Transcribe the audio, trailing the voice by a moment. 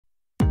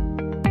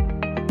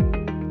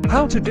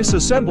How to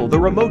disassemble the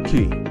remote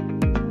key.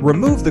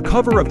 Remove the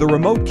cover of the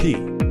remote key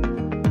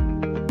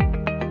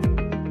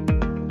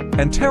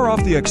and tear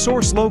off the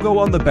Xhorse logo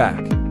on the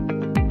back.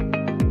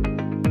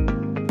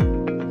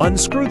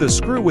 Unscrew the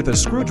screw with a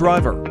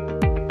screwdriver.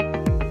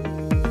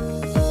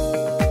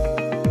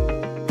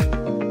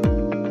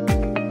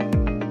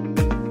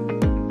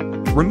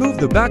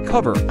 Remove the back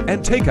cover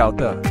and take out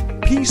the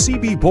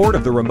PCB board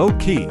of the remote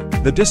key.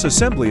 The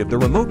disassembly of the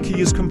remote key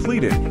is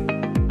completed.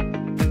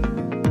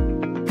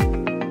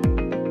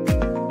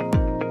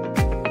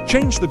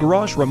 Change the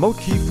garage remote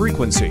key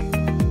frequency.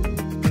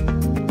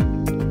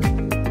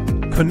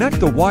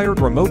 Connect the wired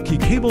remote key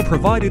cable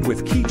provided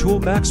with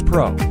KeyTool Max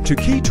Pro to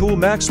KeyTool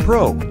Max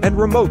Pro and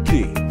remote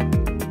key.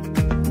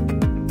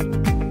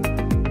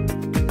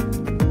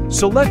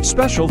 Select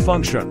Special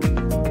Function.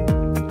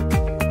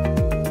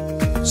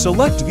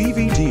 Select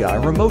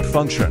Vvdi Remote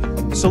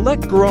Function.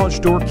 Select Garage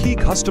Door Key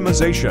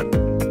Customization.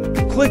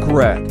 Click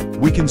Red.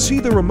 We can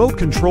see the remote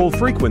control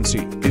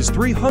frequency is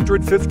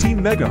 315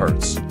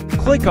 MHz.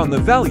 Click on the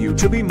value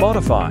to be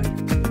modified.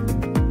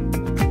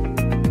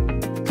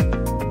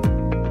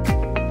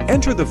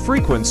 Enter the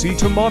frequency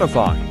to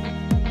modify.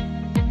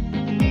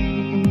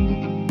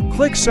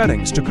 Click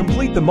Settings to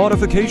complete the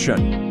modification.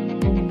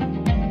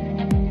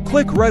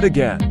 Click Red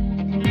again.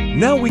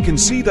 Now we can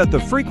see that the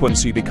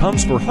frequency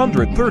becomes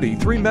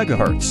 433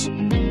 MHz.